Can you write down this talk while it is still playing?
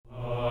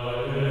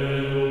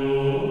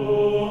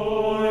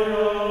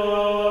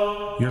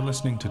You're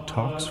listening to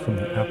Talks from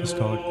the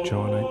Apostolic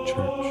Johannite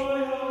Church.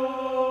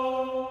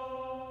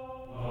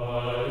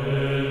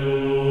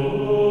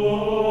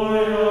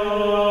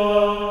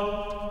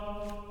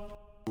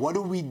 What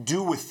do we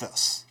do with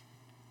this?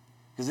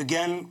 Because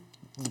again,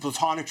 the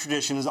Platonic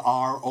traditions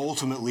are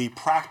ultimately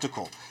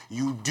practical.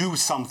 You do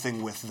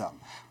something with them.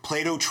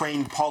 Plato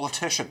trained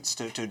politicians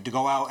to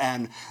go out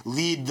and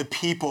lead the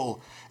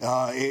people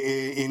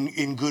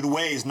in good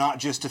ways, not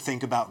just to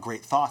think about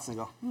great thoughts and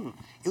go,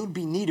 it would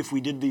be neat if we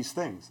did these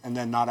things, and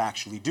then not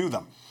actually do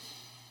them.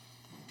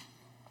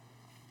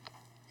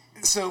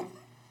 So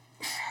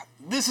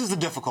this is the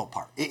difficult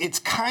part. It's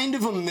kind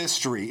of a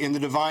mystery in the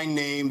divine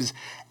names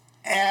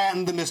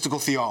and the mystical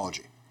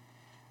theology.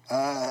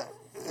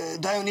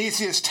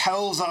 Dionysius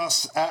tells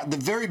us at the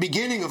very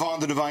beginning of On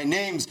the Divine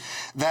Names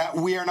that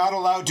we are not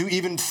allowed to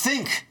even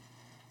think,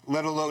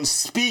 let alone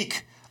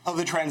speak, of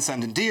the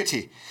transcendent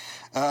deity,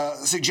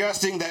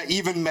 suggesting that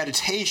even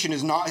meditation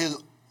is not his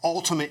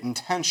ultimate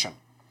intention.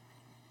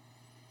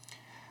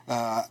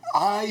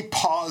 I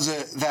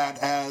posit that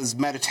as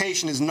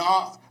meditation is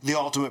not the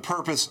ultimate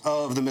purpose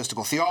of the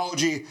mystical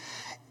theology,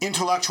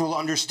 intellectual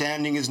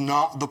understanding is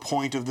not the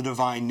point of the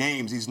divine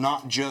names. He's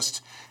not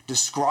just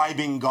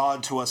describing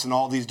God to us in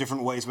all these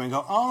different ways. We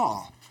go,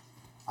 oh,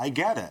 I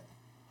get it.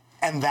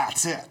 And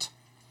that's it.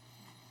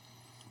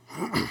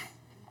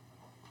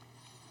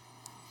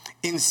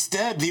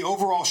 Instead, the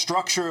overall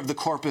structure of the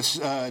Corpus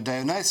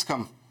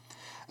Dionysiacum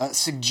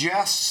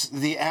suggests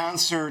the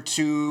answer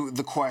to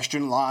the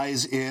question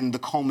lies in the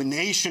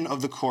culmination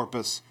of the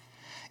corpus,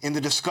 in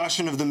the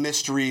discussion of the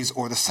mysteries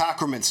or the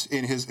sacraments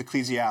in his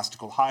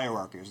ecclesiastical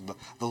hierarchy,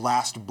 the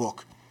last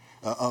book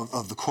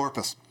of the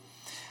corpus.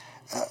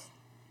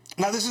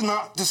 Now, this is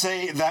not to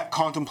say that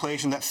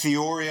contemplation, that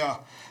theoria,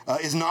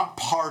 is not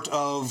part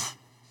of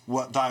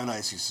what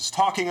Dionysius is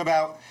talking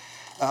about.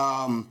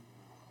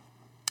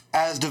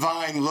 As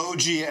divine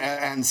logi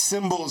and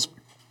symbols,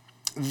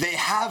 they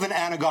have an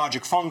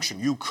anagogic function.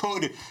 You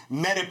could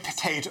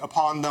meditate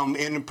upon them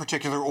in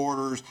particular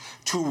orders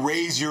to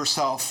raise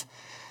yourself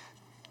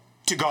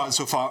to God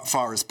so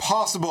far as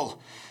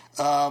possible.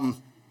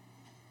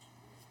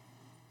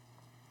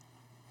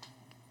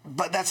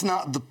 But that's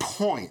not the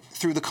point.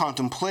 Through the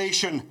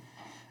contemplation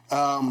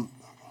of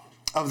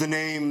the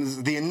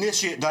names, the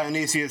initiate,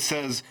 Dionysius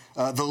says,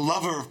 the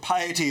lover of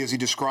piety, as he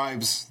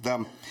describes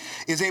them,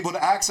 is able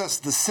to access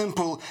the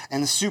simple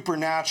and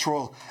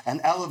supernatural and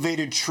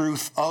elevated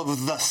truth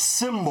of the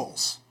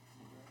symbols.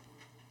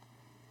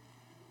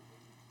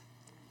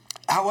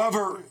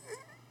 However,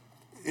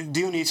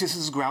 Dionysius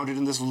is grounded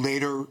in this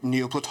later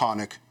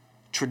Neoplatonic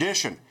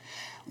tradition,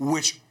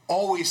 which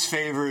always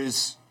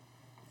favors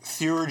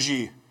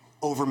theurgy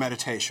over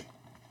meditation.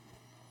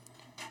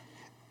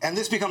 And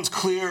this becomes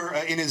clear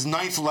in his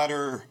 9th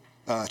letter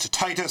to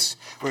Titus,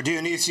 where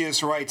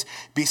Dionysius writes,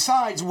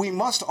 "Besides, we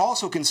must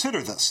also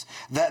consider this,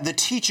 that the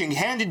teaching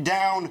handed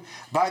down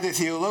by the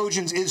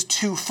theologians is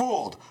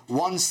twofold,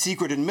 one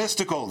secret and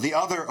mystical, the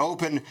other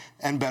open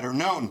and better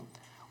known,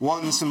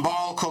 one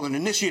symbolical and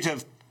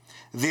initiative,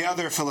 the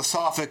other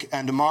philosophic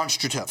and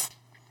demonstrative.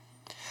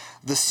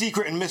 The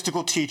secret and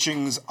mystical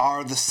teachings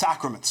are the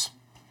sacraments,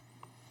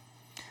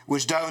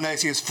 which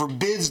Dionysius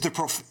forbids to the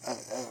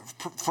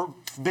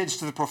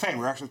profane."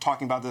 We're actually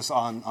talking about this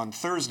on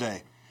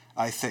Thursday,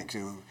 I think.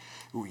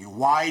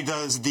 Why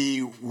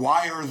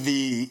are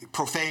the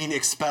profane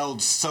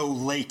expelled so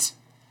late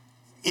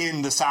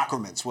in the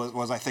sacraments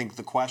was I think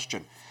the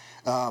question.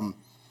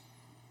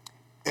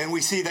 And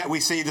we see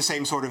the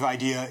same sort of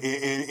idea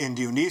in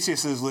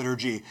Dionysius's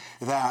liturgy,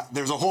 that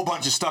there's a whole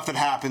bunch of stuff that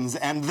happens,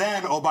 and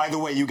then, oh, by the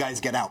way, you guys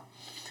get out.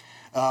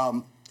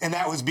 And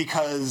that was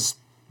because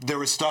there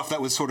was stuff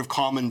that was sort of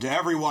common to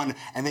everyone,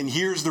 and then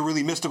here's the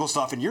really mystical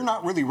stuff, and you're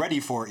not really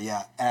ready for it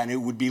yet, and it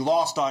would be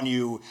lost on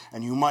you,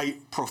 and you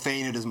might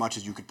profane it as much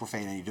as you could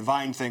profane any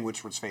divine thing,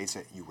 which, let's face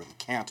it, you really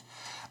can't.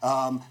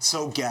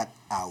 So get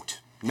out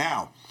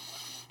now.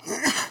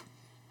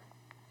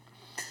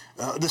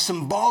 The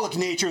symbolic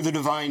nature of the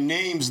divine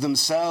names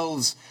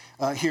themselves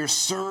here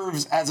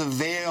serves as a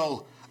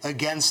veil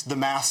against the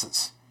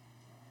masses.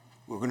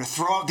 We're going to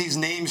throw out these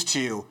names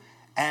to you,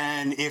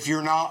 and if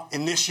you're not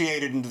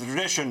initiated into the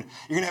tradition,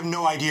 you're going to have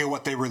no idea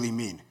what they really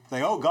mean.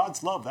 Like, oh,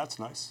 God's love, that's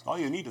nice. All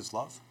you need is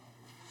love.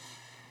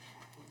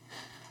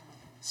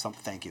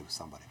 Thank you,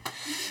 somebody.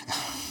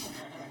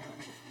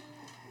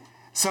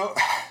 So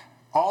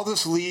all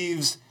this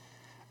leaves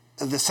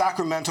the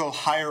sacramental,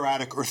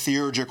 hieratic, or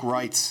theurgic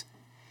rites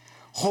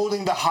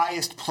holding the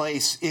highest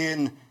place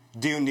in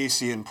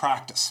Dionysian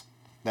practice.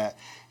 That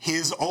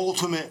his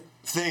ultimate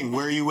thing,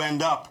 where you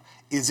end up,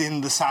 is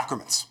in the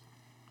sacraments.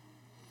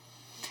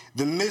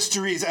 The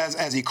mysteries,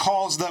 as he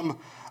calls them,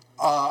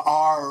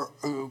 are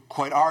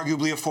quite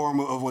arguably a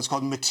form of what's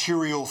called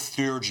material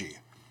theurgy.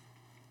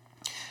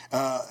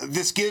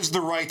 This gives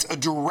the rites a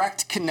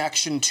direct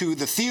connection to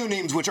the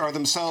theonames, which are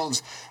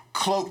themselves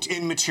cloaked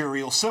in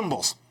material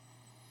symbols.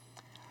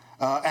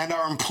 and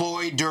are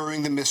employed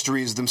during the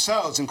mysteries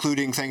themselves,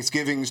 including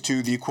thanksgivings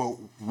to the, quote,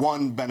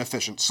 one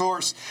beneficent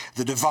source,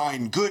 the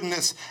divine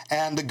goodness,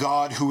 and the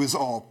God who is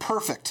all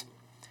perfect.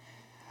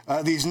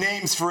 These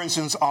names, for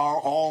instance, are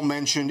all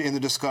mentioned in the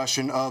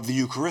discussion of the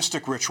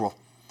Eucharistic ritual,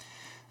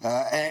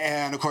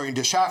 and according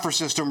to Schaffer's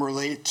system,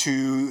 relate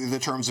to the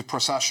terms of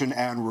procession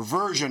and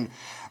reversion,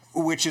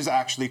 which is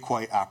actually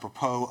quite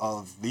apropos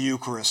of the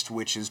Eucharist,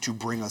 which is to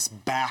bring us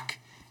back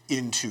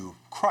into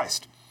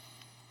Christ.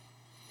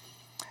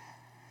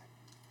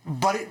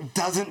 But it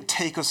doesn't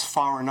take us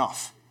far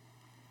enough.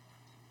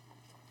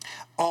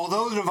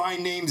 Although the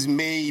divine names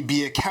may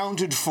be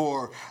accounted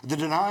for, the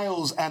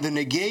denials and the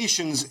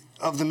negations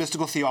of the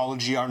mystical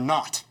theology are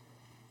not.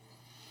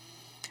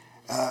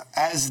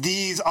 As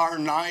these are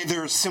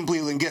neither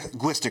simply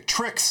linguistic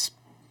tricks,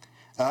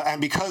 and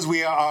because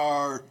we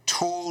are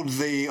told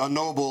the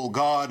unknowable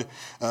God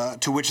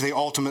to which they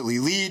ultimately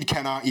lead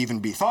cannot even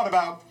be thought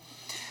about,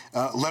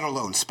 let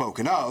alone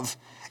spoken of,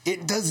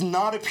 it does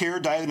not appear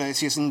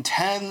Dionysius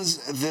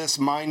intends this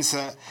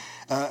mindset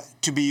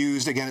to be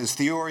used, again, as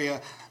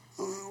theoria,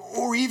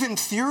 or even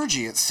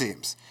theurgy, it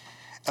seems.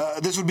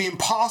 This would be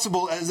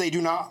impossible as they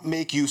do not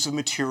make use of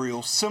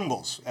material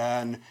symbols,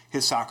 and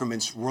his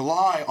sacraments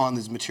rely on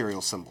these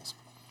material symbols.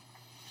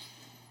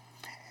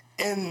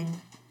 And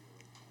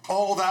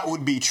all that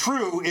would be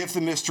true if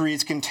the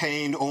mysteries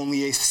contained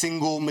only a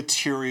single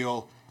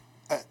material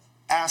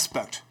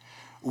aspect,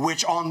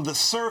 which on the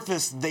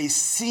surface they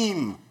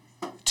seem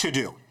to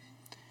do.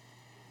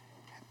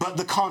 But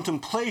the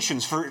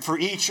contemplations for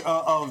each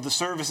of the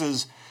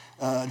services,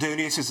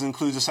 Dionysius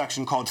includes a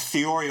section called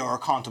Theoria, or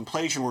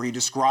contemplation, where he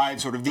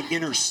describes sort of the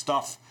inner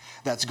stuff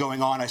that's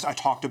going on. I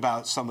talked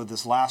about some of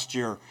this last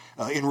year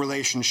in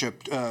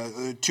relationship to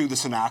the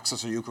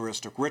synaxis or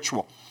Eucharistic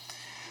ritual.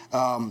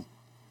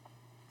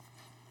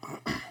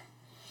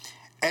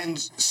 And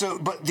so,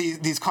 but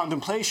these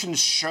contemplations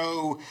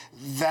show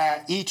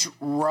that each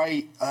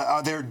rite,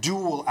 they're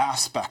dual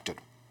aspected.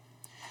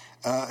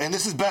 And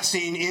this is best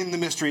seen in the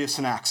mystery of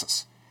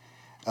synaxis.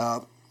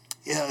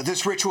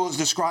 This ritual is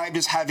described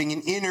as having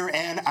an inner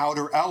and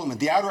outer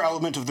element. The outer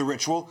element of the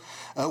ritual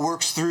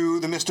works through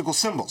the mystical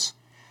symbols.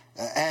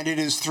 And it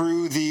is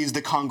through these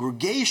the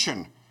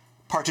congregation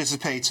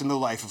participates in the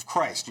life of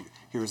Christ.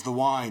 Here is the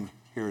wine,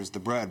 here is the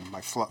bread,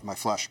 my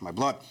flesh, my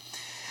blood.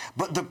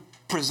 But the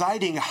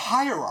presiding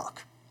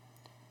hierarch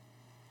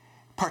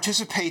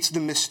participates in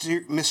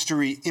the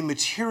mystery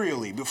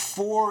immaterially.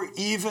 Before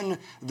even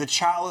the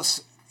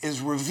chalice is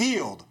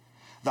revealed,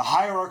 the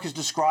hierarch is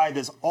described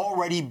as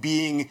already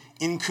being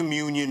in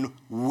communion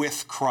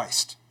with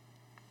Christ.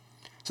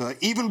 So that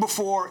even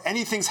before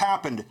anything's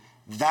happened,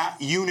 that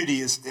unity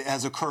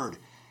has occurred.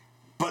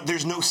 But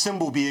there's no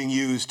symbol being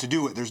used to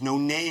do it. There's no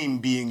name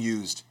being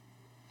used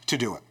to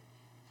do it.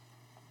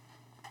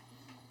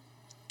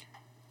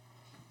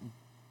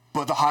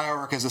 But the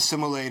hierarch has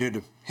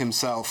assimilated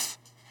himself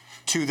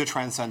to the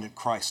transcendent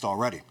Christ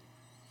already.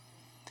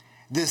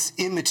 This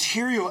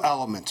immaterial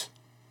element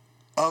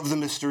of the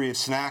mystery of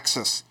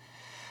synaxis,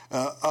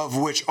 of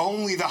which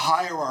only the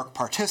hierarch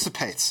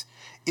participates,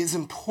 is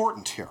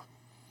important here.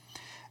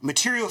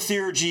 Material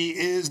theurgy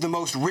is the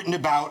most written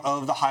about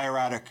of the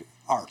hieratic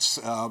arts.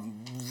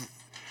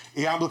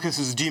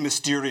 Iamblichus's De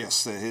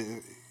Mysteriis,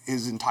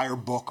 his entire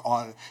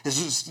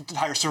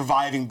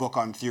surviving book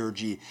on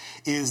theurgy,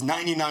 is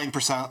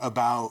 99%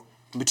 about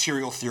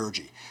material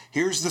theurgy.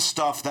 Here's the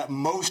stuff that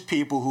most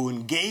people who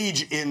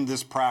engage in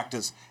this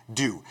practice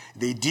do.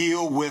 They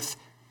deal with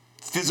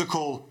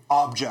physical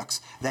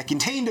objects that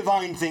contain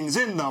divine things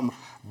in them,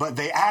 but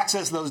they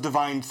access those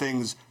divine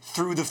things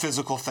through the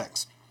physical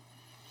things.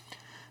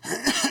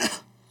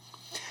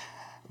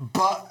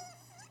 But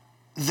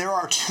there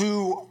are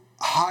two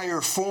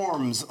higher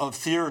forms of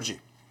theurgy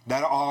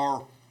that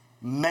are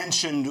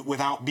mentioned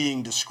without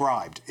being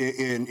described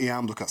in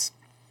Iamblichus,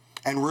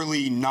 and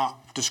really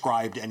not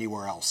described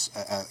anywhere else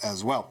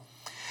as well.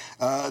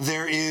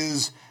 There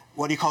is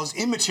what he calls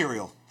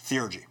immaterial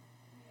theurgy,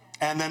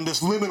 and then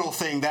this liminal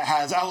thing that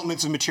has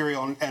elements of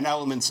material and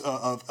elements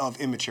of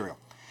immaterial.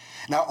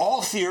 Now,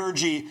 all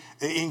theurgy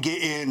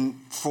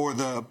for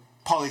the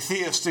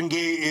polytheist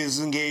is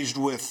engaged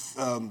with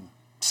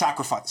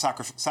sacrifice,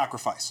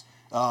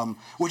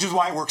 which is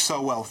why it works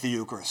so well with the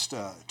Eucharist,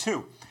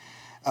 too.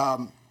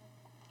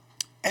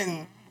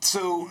 And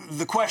so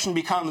the question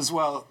becomes,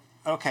 well,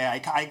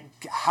 okay,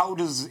 how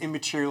do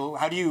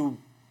you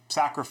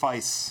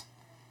sacrifice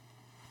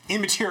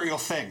immaterial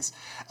things?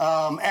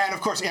 And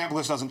of course,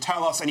 Iamblichus doesn't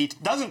tell us, and he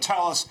doesn't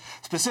tell us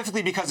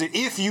specifically because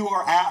if you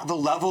are at the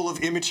level of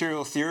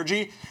immaterial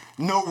theurgy,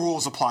 no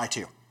rules apply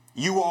to you.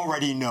 You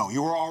already know.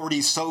 You are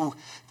already so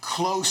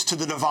close to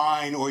the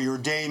divine or your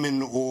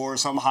daemon or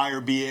some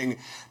higher being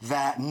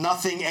that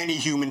nothing any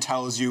human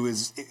tells you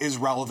is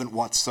relevant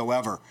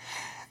whatsoever.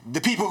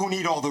 The people who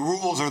need all the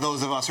rules are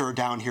those of us who are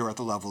down here at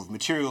the level of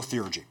material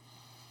theurgy.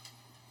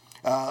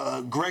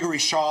 Gregory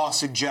Shaw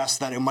suggests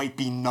that it might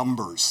be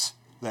numbers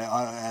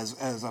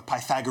as a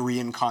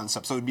Pythagorean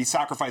concept. So it would be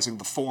sacrificing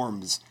the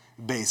forms,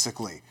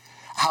 basically.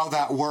 How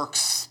that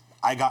works,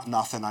 I got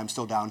nothing. I'm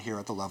still down here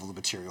at the level of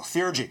material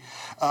theurgy.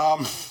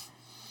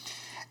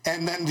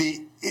 And then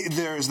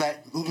there's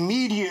that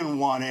median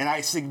one, and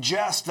I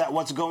suggest that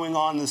what's going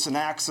on in the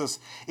synaxis,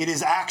 it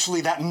is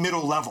actually that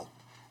middle level,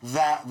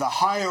 that the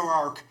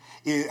hierarch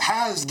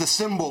has the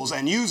symbols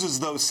and uses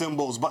those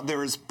symbols, but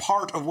there is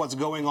part of what's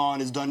going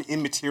on is done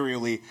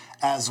immaterially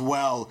as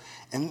well,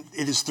 and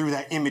it is through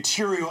that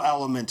immaterial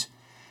element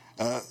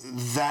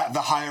that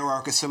the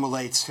hierarch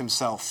assimilates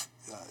himself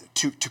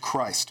to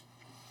Christ.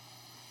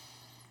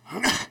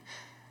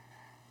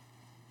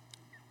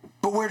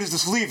 But where does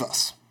this leave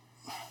us?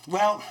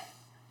 Well,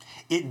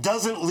 it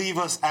doesn't leave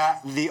us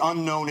at the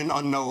unknown and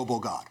unknowable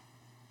God.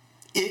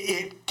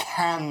 It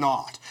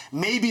cannot.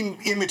 Maybe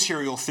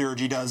immaterial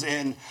theurgy does,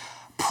 and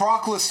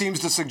Proclus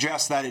seems to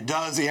suggest that it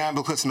does.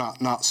 Iamblichus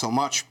not so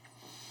much.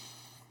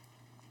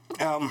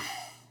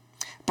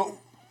 But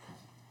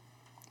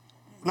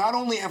not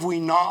only have we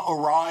not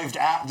arrived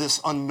at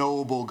this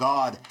unknowable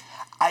God,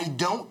 I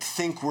don't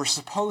think we're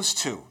supposed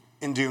to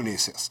in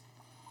Dionysius.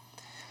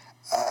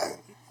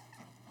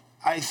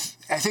 I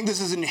think this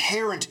is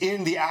inherent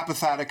in the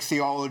apophatic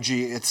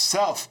theology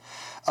itself,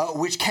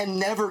 which can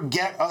never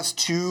get us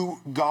to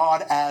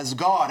God, as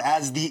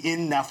the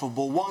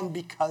ineffable one,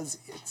 because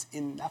it's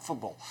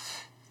ineffable.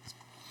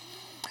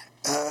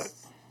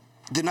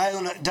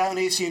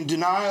 Dionysian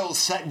denials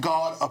set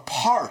God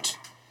apart.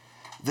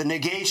 The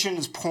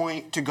negations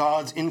point to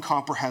God's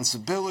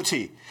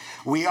incomprehensibility.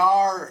 We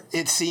are,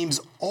 it seems,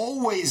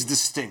 always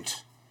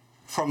distinct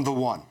from the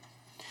one.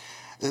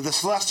 The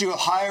celestial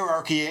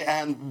hierarchy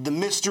and the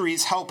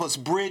mysteries help us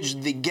bridge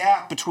the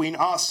gap between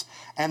us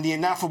and the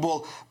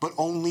ineffable, but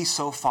only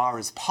so far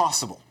as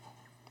possible.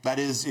 That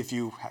is, if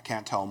you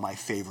can't tell, my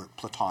favorite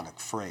Platonic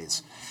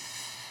phrase.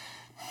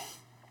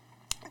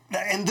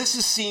 And this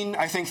is seen,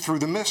 I think, through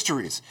the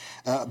mysteries.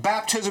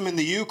 Baptism and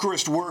the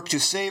Eucharist work to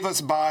save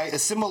us by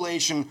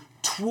assimilation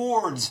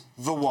towards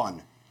the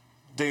one,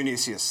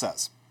 Dionysius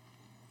says,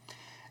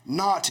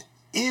 not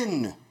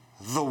in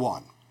the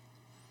one.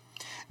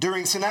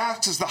 During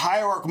synaxis, the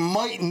hierarch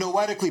might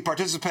noetically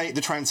participate in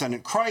the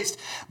transcendent Christ,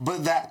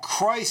 but that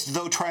Christ,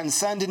 though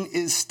transcendent,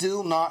 is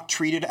still not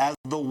treated as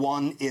the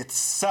one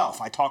itself.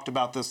 I talked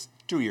about this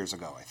 2 years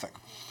ago, I think.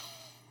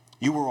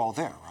 You were all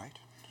there, right?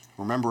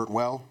 Remember it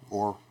well,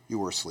 or you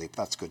were asleep.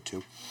 That's good,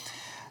 too.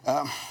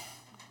 The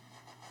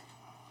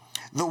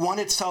one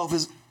itself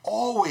is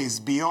always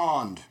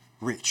beyond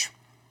reach.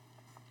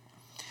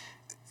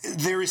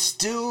 There is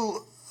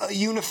still a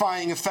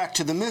unifying effect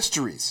to the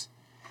mysteries.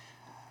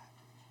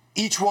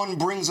 Each one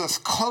brings us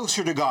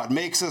closer to God,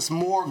 makes us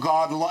more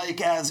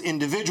God-like as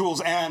individuals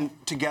and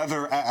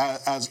together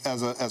as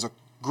a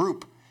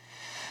group.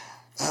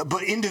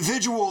 But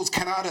individuals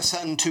cannot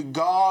ascend to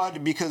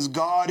God because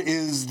God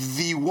is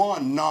the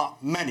one,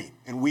 not many,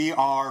 and we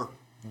are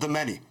the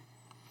many.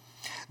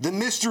 The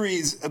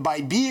mysteries,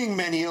 by being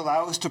many,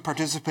 allow us to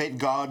participate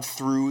God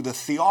through the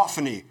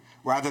theophany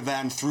rather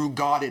than through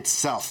God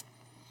itself.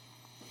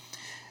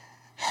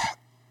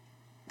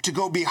 To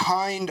go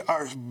beyond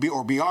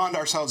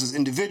ourselves as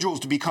individuals,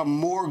 to become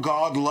more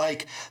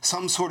God-like,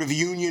 some sort of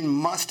union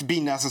must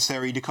be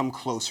necessary to come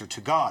closer to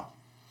God.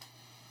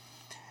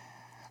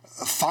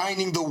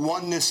 Finding the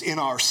oneness in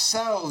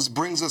ourselves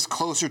brings us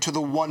closer to the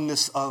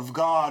oneness of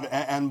God,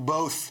 and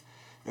both,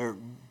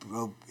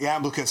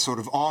 Iamblichus sort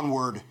of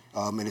onward,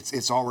 and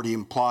it's already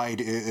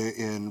implied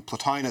in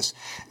Plotinus.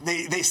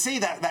 They say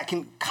that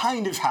can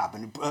kind of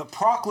happen.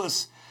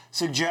 Proclus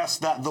suggests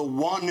that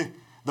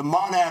the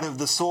monad of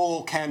the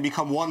soul can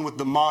become one with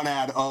the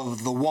monad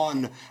of the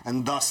one,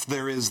 and thus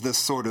there is this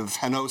sort of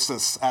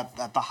henosis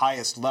at the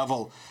highest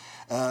level.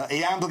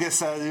 Iamblichus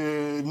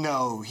says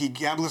no.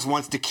 Iamblichus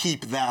wants to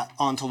keep that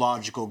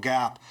ontological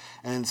gap,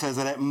 and says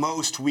that at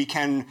most we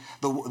can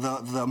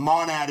the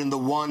monad in the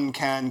one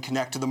can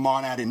connect to the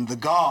monad in the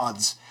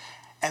gods,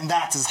 and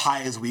that's as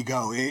high as we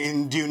go.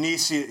 In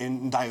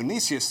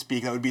Dionysius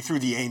speak, that would be through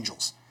the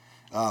angels.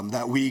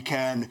 That we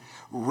can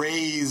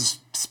raise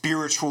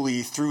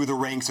spiritually through the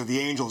ranks of the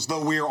angels,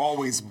 though we are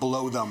always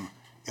below them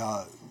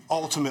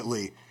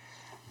ultimately.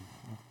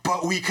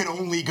 But we can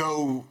only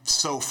go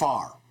so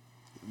far.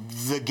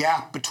 The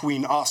gap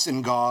between us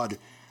and God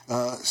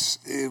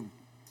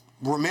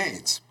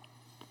remains.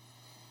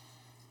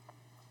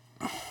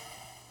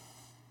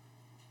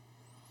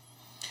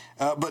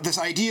 But this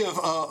idea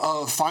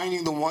of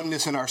finding the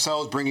oneness in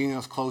ourselves, bringing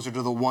us closer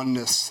to the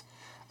oneness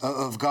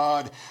of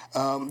God.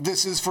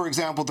 This is, for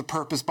example, the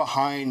purpose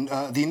behind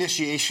the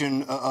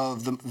initiation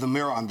of the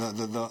miron,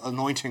 the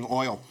anointing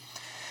oil.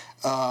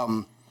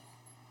 The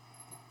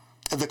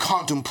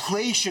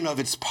contemplation of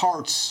its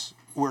parts,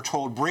 we're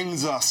told,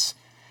 brings us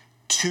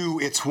to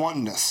its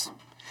oneness.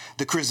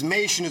 The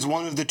chrismation is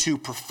one of the two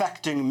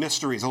perfecting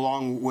mysteries,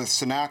 along with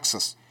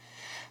synaxis.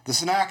 The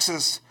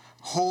synaxis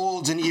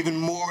holds an even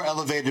more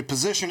elevated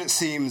position, it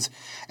seems,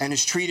 and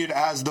is treated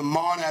as the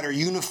monad or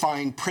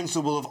unifying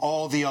principle of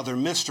all the other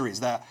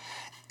mysteries, that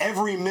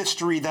every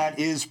mystery that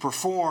is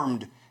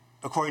performed,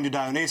 according to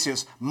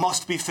Dionysius,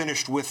 must be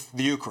finished with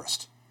the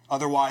Eucharist.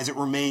 Otherwise, it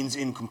remains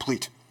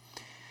incomplete.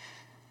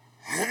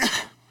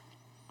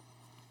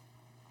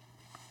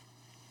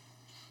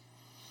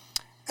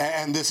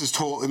 And this is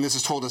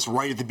told us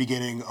right at the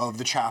beginning of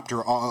the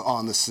chapter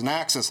on the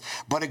synaxis,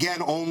 but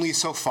again, only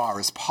so far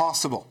as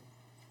possible.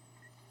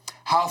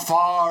 How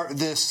far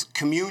this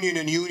communion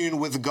and union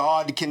with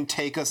God can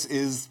take us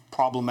is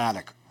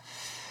problematic.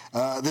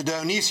 The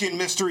Dionysian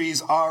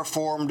mysteries are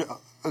formed,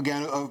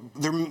 again,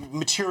 they're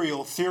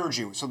material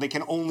theurgy, so they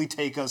can only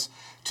take us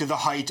to the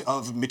height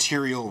of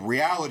material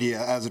reality,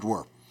 as it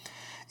were.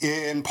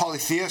 In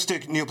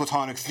polytheistic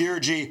Neoplatonic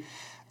theurgy,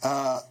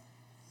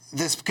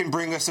 this can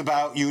bring us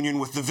about union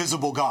with the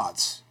visible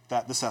gods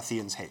that the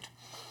Sethians hate.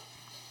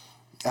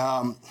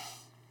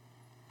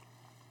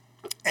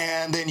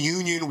 And then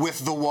union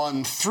with the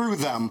one through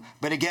them,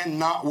 but again,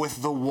 not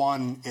with the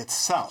one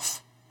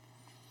itself.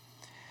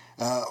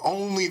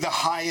 Only the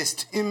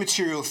highest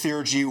immaterial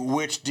theurgy,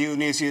 which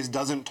Dionysius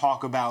doesn't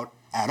talk about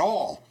at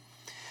all,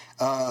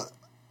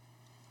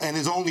 and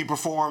is only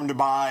performed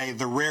by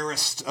the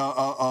rarest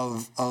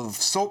of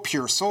so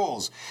pure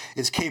souls,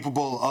 is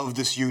capable of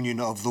this union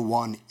of the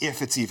one,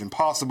 if it's even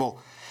possible.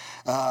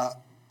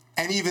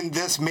 And even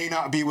this may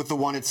not be with the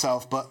one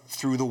itself, but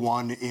through the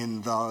one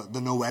in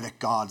the noetic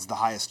gods, the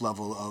highest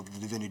level of the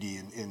divinity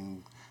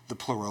in the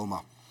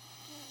pleroma.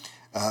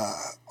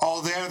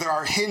 There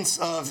are hints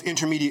of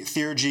intermediate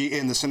theurgy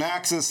in the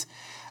synaxis.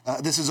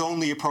 This is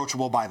only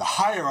approachable by the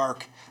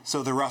hierarch,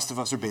 so the rest of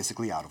us are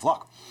basically out of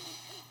luck.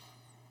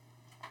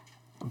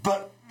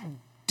 But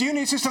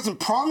Dionysius doesn't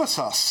promise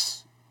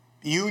us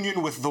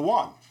union with the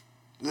one.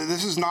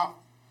 This is not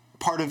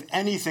part of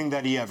anything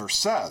that he ever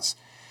says.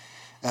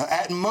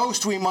 At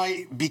most, we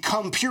might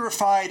become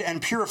purified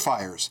and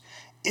purifiers,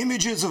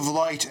 images of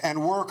light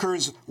and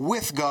workers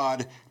with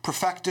God,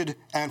 perfected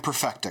and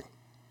perfecting.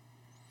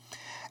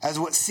 As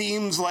what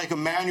seems like a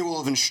manual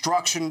of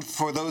instruction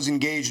for those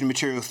engaged in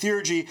material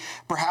theurgy,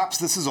 perhaps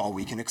this is all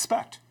we can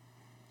expect.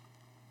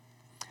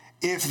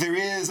 If there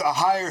is a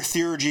higher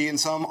theurgy in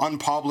some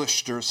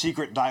unpublished or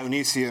secret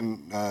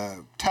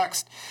Dionysian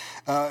text,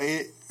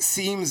 it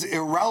seems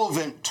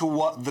irrelevant to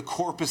what the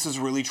corpus is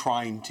really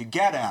trying to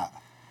get at.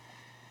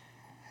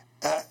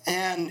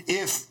 And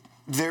if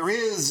there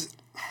is,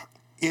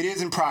 it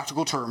is in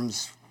practical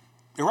terms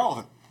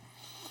irrelevant.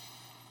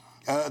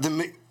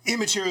 The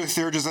immaterial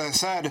theurgy, as I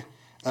said,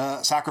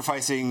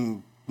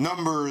 sacrificing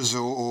numbers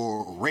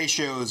or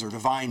ratios or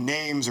divine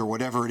names or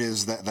whatever it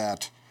is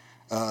that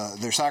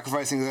they're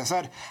sacrificing, as I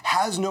said,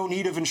 has no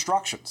need of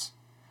instructions.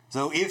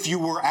 So if you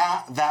were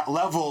at that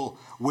level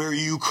where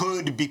you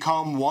could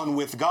become one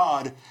with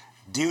God,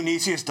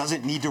 Dionysius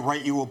doesn't need to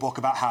write you a book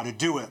about how to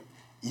do it.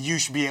 You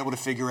should be able to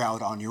figure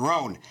out on your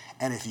own.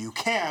 And if you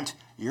can't,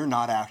 you're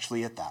not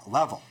actually at that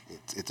level.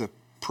 It's a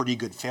pretty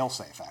good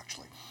fail-safe,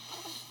 actually.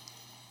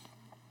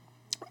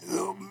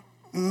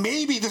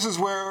 Maybe this is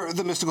where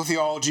the mystical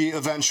theology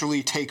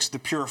eventually takes the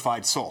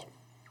purified soul.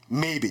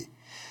 Maybe.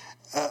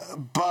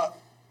 But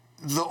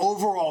the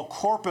overall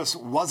corpus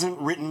wasn't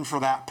written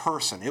for that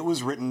person. It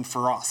was written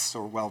for us,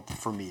 or, well,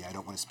 for me. I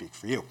don't want to speak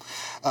for you.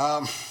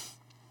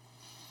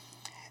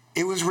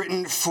 It was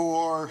written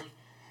for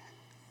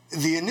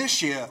the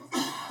initiate,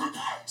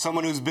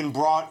 someone who's been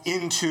brought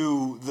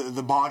into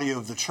the body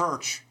of the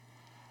church,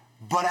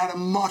 but at a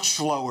much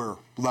lower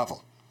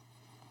level.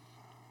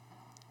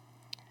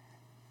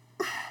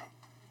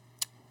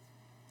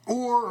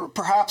 Or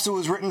perhaps it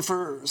was written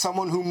for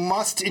someone who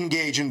must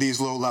engage in these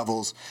low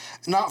levels,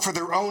 not for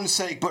their own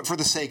sake, but for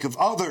the sake of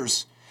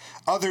others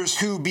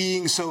who,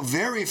 being so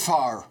very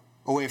far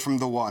away from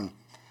the one,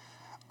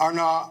 are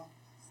not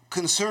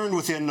concerned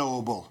with the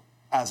unknowable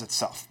as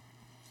itself,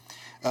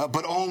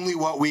 but only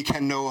what we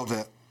can know of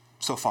it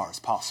so far as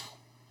possible.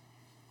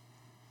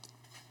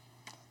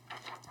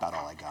 That's about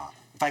all I got.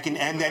 If I can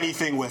end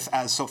anything with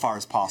 "as so far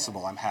as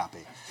possible," I'm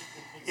happy.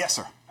 Yes,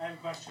 sir. I have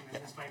a question,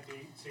 and this might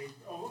be, say,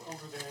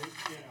 over the,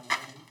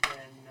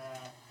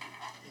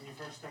 when you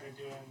first started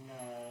doing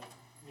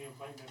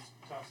Neoplatonist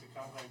toxic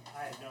conclave,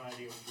 I had no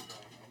idea what you were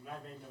doing. And I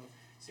made no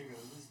secret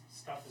of this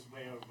stuff is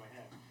way over my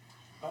head.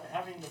 But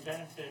having the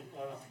benefit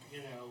of,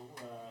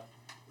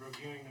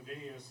 reviewing the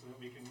videos so that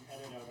we can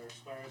edit out our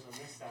swears on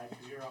this side,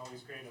 because you're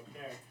always great up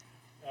there,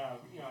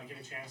 I get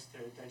a chance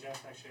to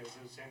digest. Actually, as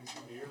I was saying to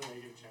somebody earlier, I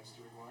get a chance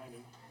to rewind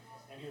and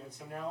do it.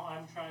 So now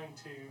I'm trying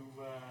to...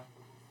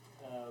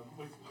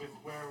 with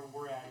where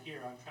we're at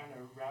here, I'm trying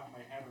to wrap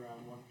my head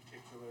around one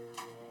particular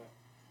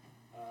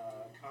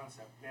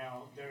concept.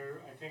 Now,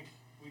 I think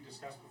we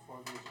discussed before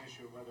there's an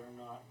issue of whether or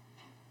not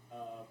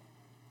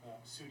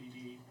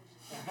Pseudo-D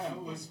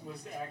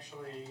was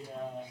actually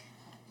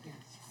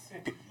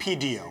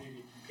PDO.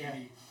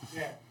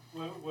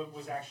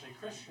 Was actually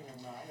Christian or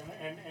not.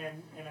 And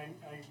I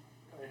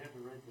had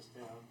to write this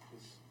down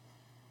because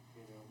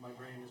my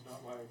brain is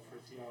not wired for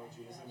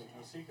theology, as there's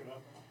no secret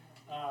of.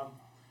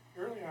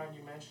 Earlier on,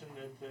 you mentioned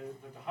that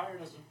the higher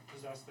doesn't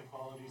possess the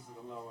qualities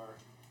of the lower.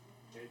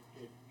 It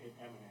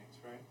emanates,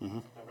 right? Mm-hmm.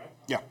 Is that right?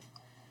 Yeah.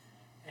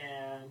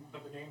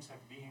 But the names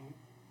have being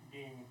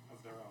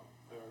of their own.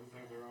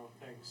 They're their own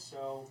things.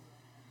 So,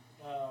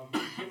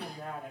 given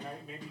that,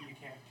 and maybe you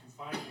can't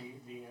find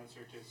the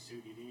answer to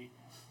Pseudo-Dionysius,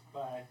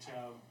 but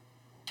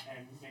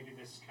and maybe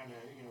this kind of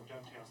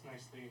dovetails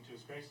nicely into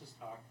His Grace's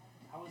talk.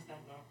 How is that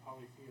not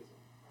polytheism?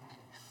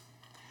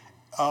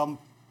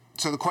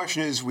 So the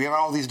question is, we have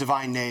all these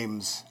divine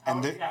names,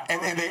 and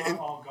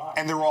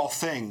they're all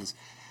things,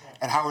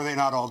 and how are they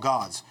not all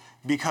gods?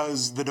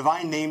 Because the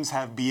divine names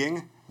have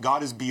being,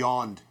 God is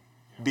beyond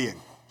being.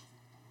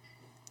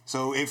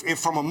 So if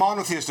from a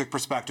monotheistic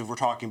perspective we're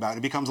talking about,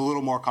 it becomes a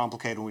little more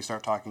complicated when we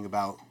start talking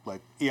about,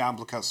 like,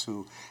 Iamblichus,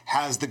 who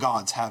has the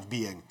gods have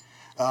being.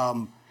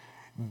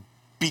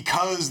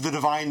 Because the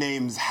divine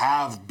names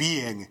have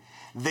being,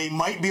 they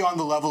might be on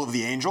the level of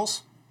the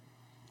angels,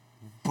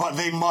 but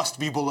they must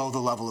be below the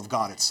level of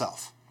God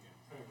itself.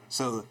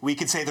 So we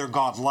could say they're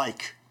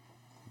God-like,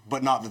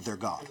 but not that they're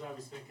God. Because I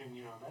was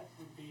thinking, that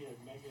would be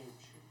a mega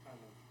shit kind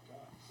of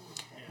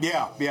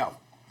God. Yeah.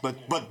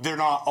 But they're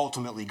not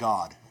ultimately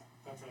God.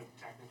 That's a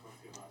technical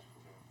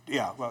theological term.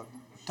 Yeah, well,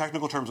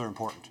 technical terms are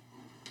important.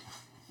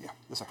 Yeah,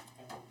 yes, sir.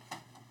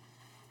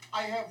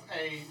 I have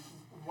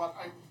what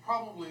I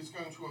probably is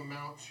going to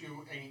amount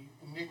to a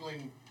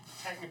niggling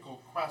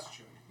technical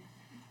question.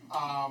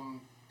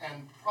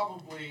 And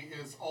probably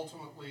is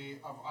ultimately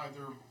of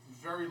either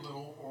very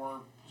little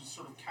or just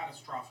sort of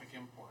catastrophic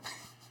import.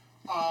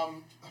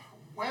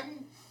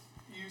 When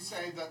you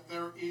say that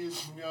there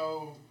is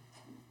no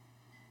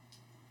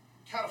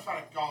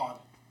cataphatic God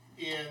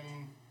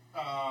in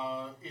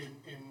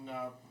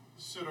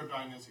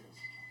Pseudo-Dionysius,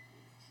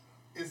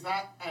 is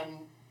that an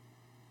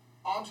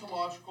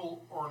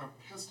ontological or an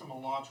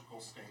epistemological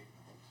statement?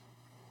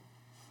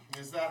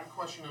 Is that a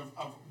question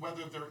of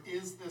whether there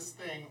is this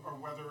thing or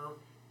whether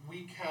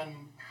we can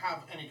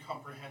have any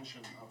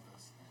comprehension of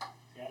this thing?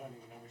 Yeah, I don't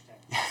even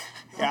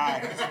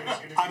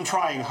understand. I'm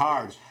trying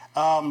hard.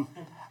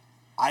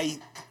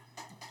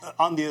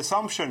 On the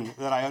assumption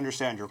that I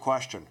understand your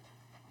question,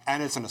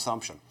 and it's an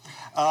assumption,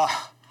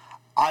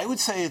 I would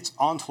say it's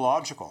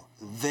ontological.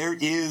 There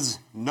is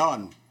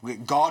none.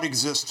 God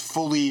exists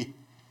fully.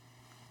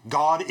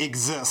 God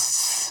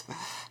exists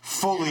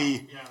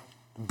fully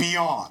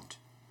beyond.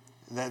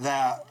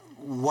 That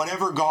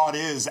whatever God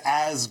is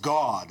as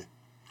God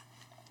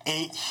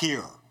ain't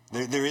here.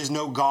 There is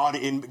no God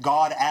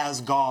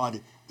as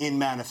God in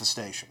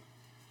manifestation.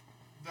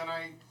 Then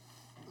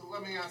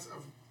let me ask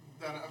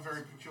a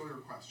very peculiar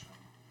question,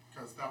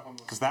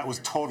 because that was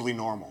totally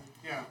normal.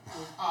 Yeah,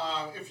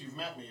 if you've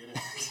met me, it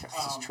is.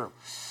 Yes, it's true.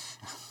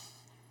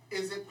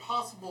 Is it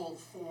possible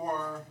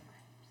for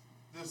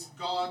this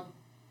God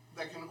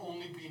that can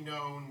only be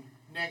known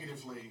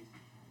negatively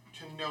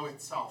to know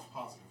itself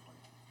positively?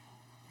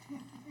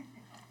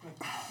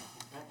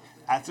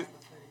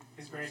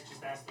 His Grace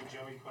just asked the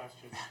Joey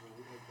question.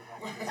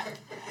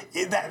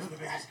 That's the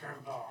biggest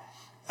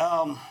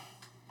curveball.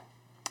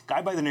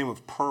 Guy by the name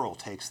of Pearl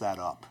takes that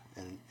up,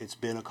 and it's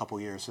been a couple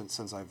years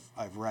since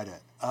I've read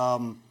it.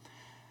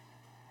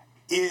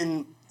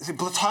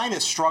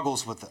 Plotinus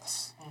struggles with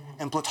this,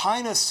 and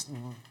Plotinus,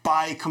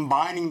 by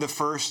combining the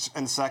first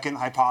and second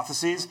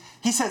hypotheses,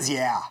 he says,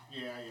 yeah.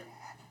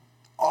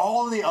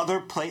 All the other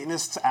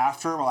Platonists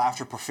after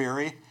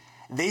Porphyry,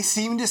 they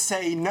seem to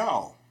say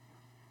no.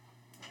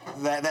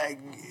 That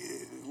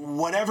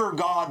whatever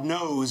God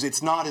knows,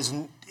 it's not as.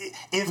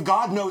 If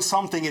God knows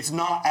something, it's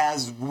not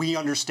as we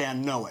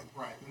understand knowing.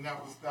 Right, and that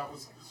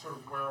was sort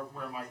of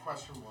where my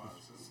question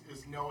was: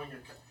 is knowing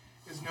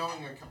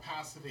a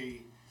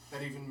capacity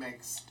that even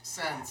makes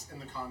sense in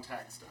the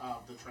context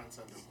of the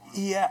transcendent one.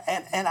 Yeah,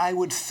 and I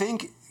would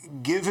think,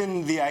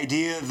 given the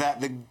idea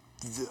that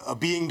a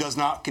being does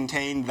not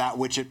contain that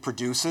which it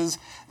produces,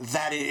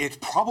 that it's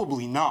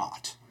probably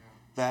not.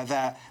 Yeah.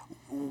 That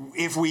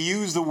if we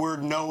use the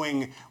word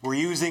knowing, we're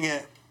using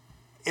it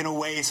in a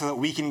way so that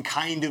we can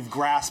kind of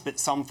grasp at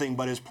something,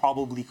 but is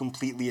probably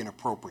completely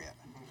inappropriate.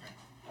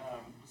 Okay.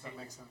 Does that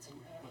make sense?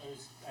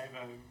 I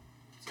have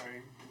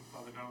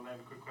Father Donald, I have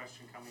a quick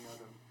question coming out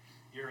of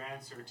your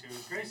answer to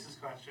His Grace's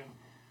question.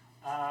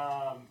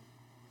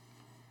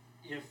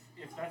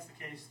 If that's the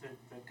case,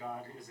 that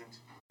God isn't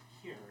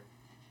here,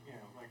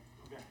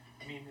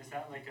 is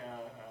that like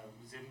a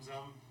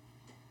Zimzum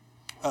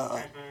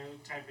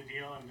type of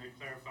deal? And to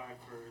clarify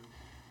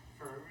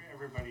for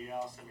everybody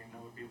else, that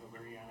would be the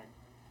Lurianic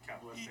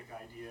Kabbalistic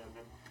idea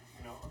that,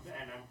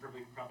 and I'm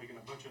probably going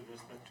to butcher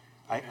this, that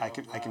I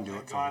can do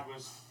it. God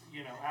was,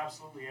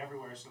 absolutely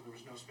everywhere, so there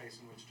was no space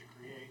in which to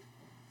create,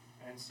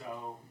 and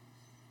so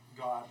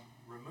God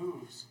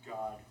removes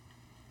God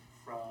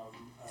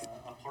from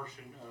a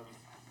portion of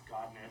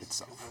Godness,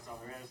 because that's all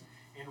there is,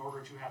 in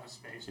order to have a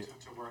space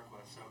to work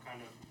with. So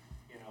kind of,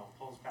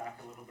 pulls back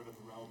a little bit of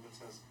the robe and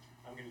says,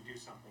 I'm going to do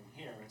something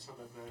here. And so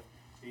that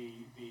the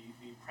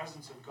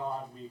presence of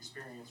God we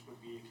experience would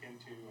be akin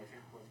to, I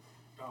think, what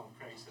Donald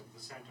Craig said,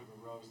 the scent of a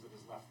rose that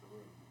has left the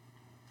room.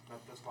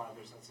 That's why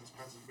there's that sense of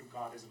presence, but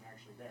God isn't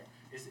actually there.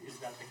 Is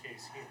that the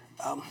case here?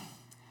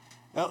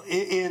 Well,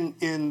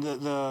 in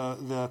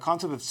the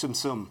concept of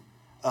Tzimtzum,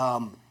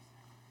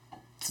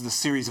 it's the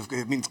series of,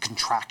 it means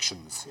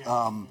contractions.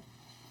 Yeah.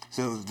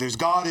 So there's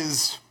God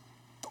is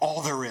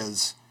all there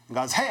is. And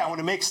God's, hey, I want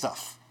to make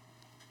stuff.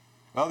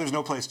 Well, there's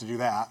no place to do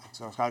that.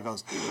 So God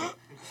goes,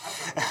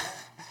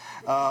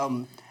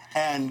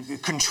 and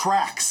it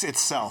contracts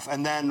itself,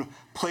 and then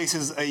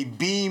places a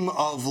beam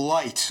of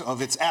light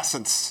of its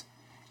essence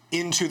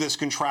into this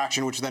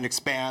contraction, which then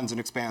expands and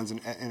expands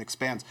and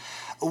expands.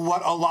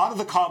 What a lot of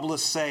the Kabbalists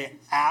say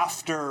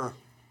after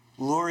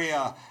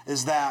Luria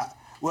is that,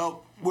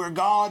 well, where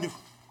God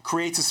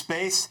creates a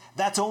space,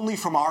 that's only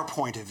from our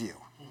point of view.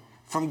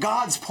 From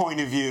God's point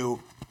of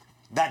view,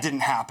 that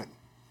didn't happen.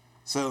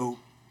 So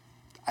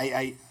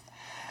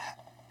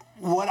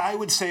what I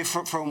would say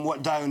from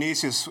what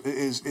Dionysius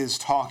is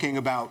talking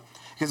about,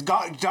 because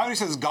Dionysius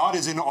says God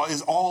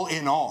is all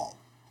in all.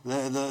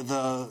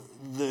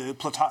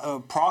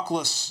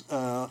 Proclus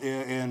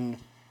on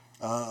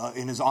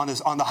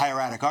the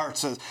hieratic art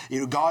says,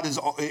 God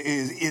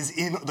is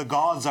in, the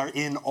gods are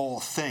in all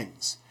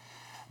things,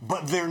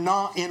 but they're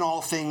not in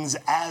all things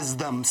as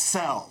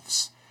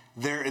themselves.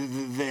 They're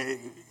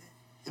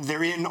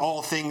in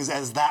all things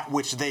as that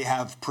which they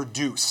have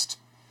produced.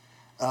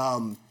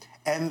 And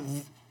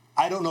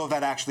I don't know if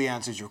that actually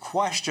answers your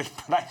question,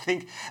 but I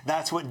think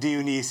that's what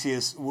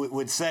Dionysius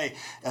would say.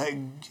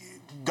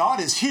 God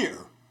is here,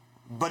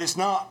 but it's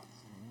not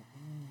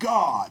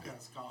God.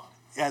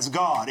 As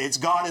God. It's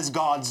God as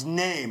God's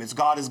name. It's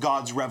God as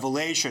God's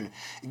revelation.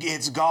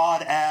 It's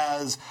God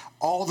as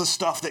all the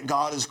stuff that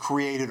God has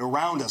created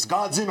around us.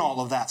 God's in all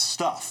of that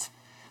stuff,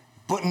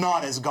 but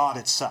not as God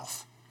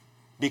itself,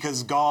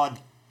 because God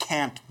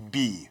can't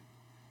be.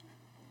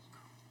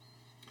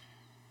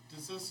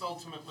 Does this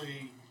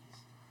ultimately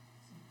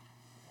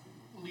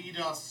lead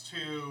us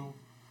to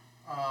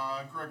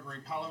Gregory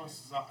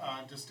Palamas'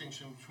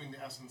 distinction between the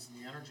essence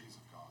and the energies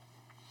of God?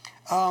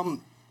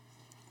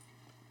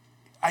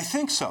 I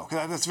think so.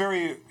 That's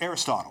very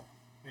Aristotle.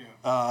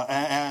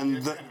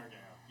 Actually,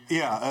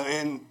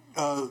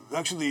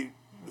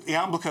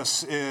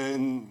 Iamblichus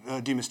in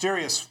De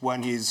Mysteriis,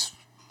 when he's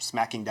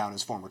smacking down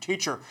his former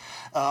teacher,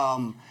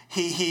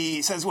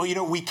 he says,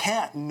 well, we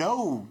can't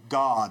know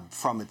God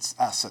from its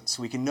essence.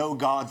 We can know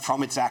God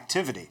from its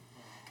activity.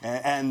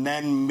 And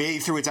then maybe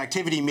through its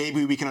activity,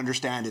 maybe we can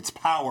understand its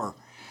power,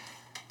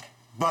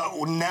 but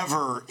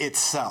never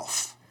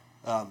itself.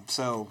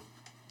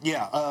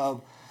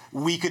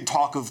 We could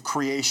talk of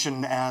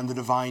creation and the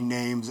divine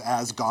names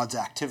as God's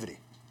activity.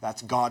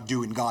 That's God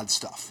doing God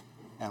stuff.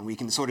 And we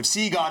can sort of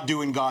see God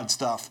doing God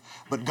stuff,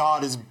 but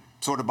God is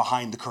sort of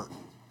behind the curtain.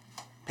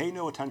 Pay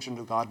no attention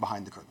to God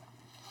behind the curtain.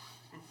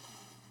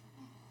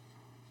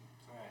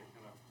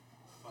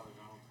 Father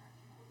Donald.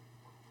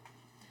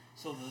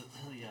 So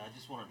I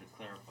just wanted to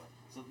clarify.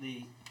 So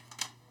the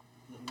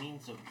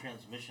means of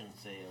transmission,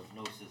 say, of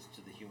gnosis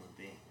to the human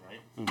being,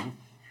 right? Mm-hmm.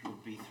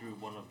 Would be through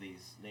one of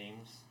these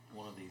names,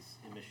 one of these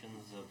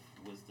emissions of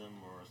wisdom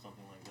or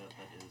something like that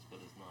is but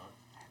is not.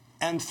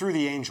 And through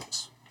the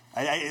angels.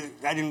 I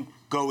didn't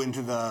go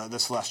into the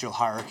celestial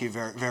hierarchy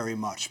very, very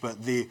much,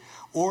 but the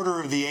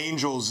order of the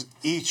angels,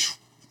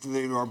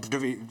 there are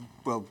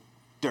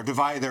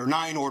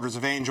 9 orders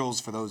of angels,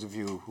 for those of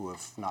you who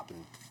have not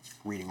been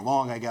reading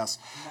along, I guess.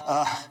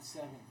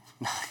 7.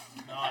 9.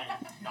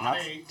 Not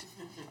 8.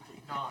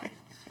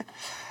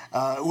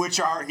 9. Which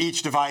are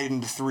each divided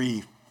into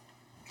three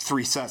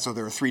sets, so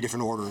there are 3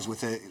 different orders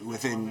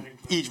within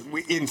each,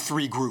 in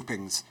 3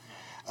 groupings.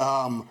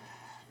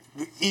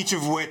 Each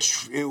of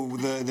which,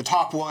 the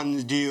top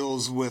one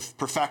deals with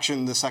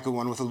perfection, the second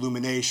one with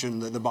illumination,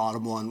 the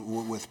bottom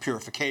one with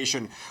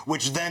purification,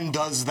 which then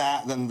does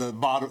that. Then the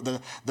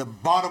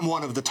bottom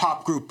one of the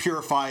top group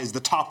purifies the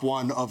top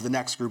one of the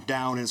next group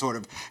down, and sort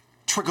of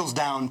trickles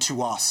down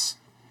to us.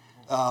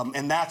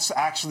 And that's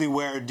actually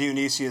where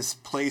Dionysius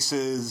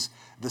places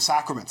the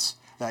sacraments.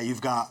 That you've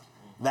got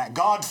that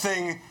God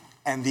thing,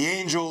 and the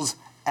angels,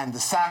 and the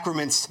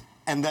sacraments,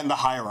 and then the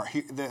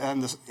hierarchy,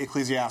 and the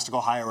ecclesiastical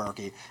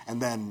hierarchy,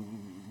 and then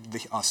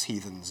us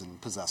heathens and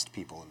possessed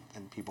people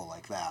and people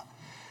like that.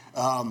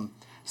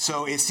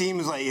 So it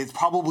seems like it's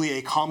probably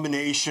a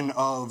combination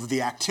of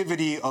the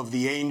activity of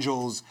the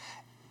angels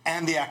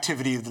and the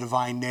activity of the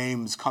divine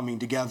names coming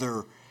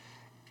together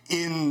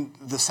in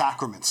the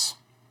sacraments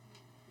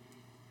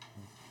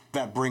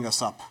that bring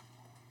us up.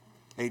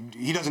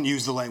 He doesn't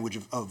use the language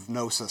of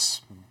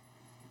gnosis,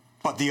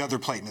 but the other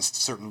Platonists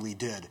certainly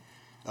did.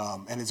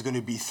 And it's going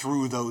to be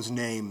through those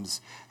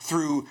names,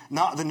 through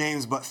not the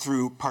names, but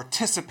through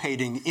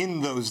participating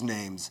in those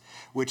names,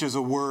 which is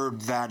a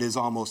word that is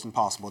almost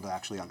impossible to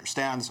actually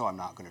understand, so I'm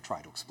not going to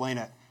try to explain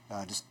it.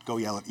 Just go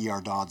yell at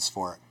E.R. Dodds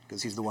for it,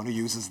 because he's the one who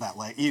uses that.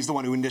 He's the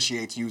one who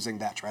initiates using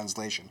that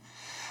translation.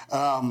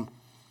 It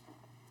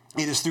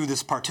is through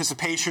this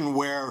participation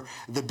where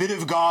the bit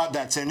of God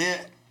that's in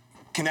it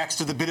connects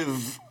to the bit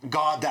of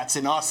God that's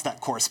in us that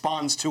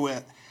corresponds to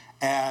it,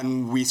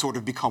 and we sort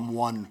of become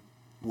one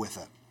with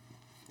it.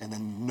 And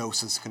then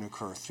gnosis can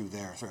occur through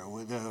there.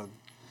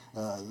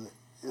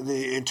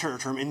 The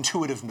term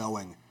intuitive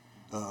knowing,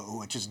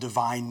 which is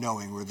divine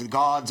knowing, where the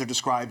gods are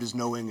described as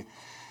knowing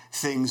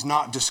things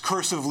not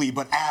discursively,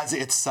 but as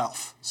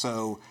itself.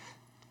 So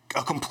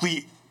a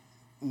complete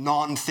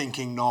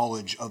non-thinking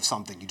knowledge of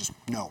something. You just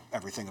know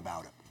everything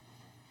about it.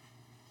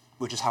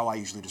 which is how I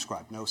usually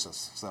describe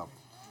gnosis. So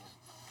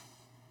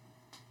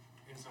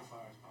Insofar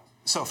as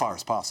possible. so far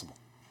as possible,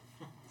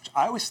 which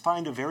I always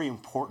find a very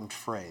important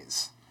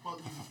phrase. Well,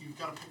 you've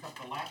got to pick up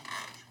the Latin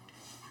version,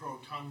 pro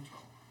tanto,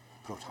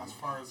 Pro tanto. as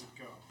far as it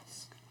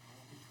goes.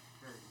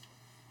 Very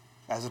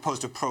As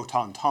opposed to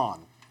protonton,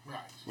 right.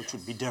 which yes.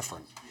 would be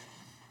different, Yeah.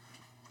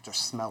 which are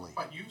smelly.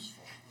 But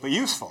useful. But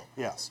useful,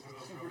 yes.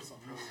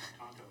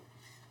 Tanto,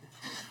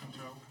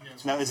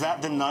 yes. Now, is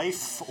that the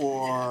knife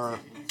or...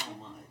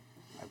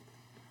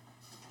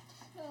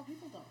 No,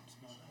 people don't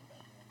smell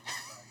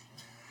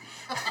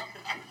that bad.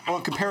 Well,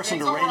 in comparison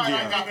It's to all right, I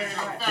reindeer. got this.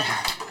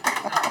 Thank